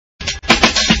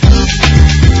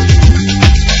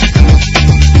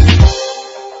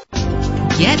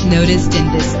noticed in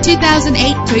this 2008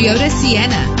 Toyota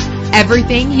Sienna.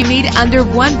 Everything you need under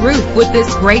one roof with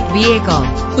this great vehicle.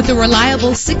 With a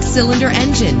reliable 6-cylinder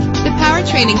engine, the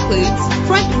powertrain includes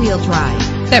front-wheel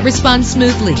drive that responds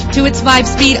smoothly to its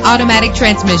 5-speed automatic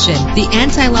transmission. The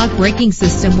anti-lock braking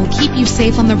system will keep you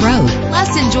safe on the road.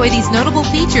 Plus, enjoy these notable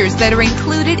features that are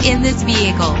included in this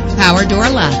vehicle: power door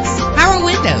locks, power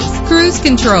windows, cruise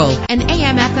control, an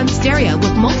AM/FM stereo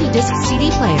with multi-disc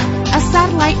CD player, a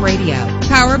satellite radio,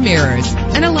 power mirrors,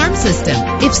 an alarm system.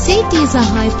 If safety is a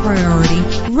high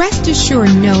priority, rest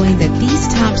assured knowing that these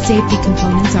top safety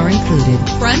components are included: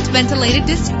 front ventilated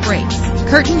disc brakes,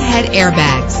 curtain head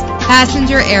airbags,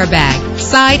 passenger airbag,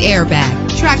 side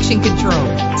airbag, traction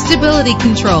control, stability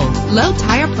control, low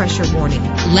tire pressure warning.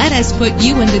 Let us put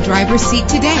you in the driver's seat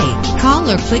today. Call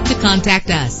or click to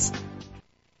contact us.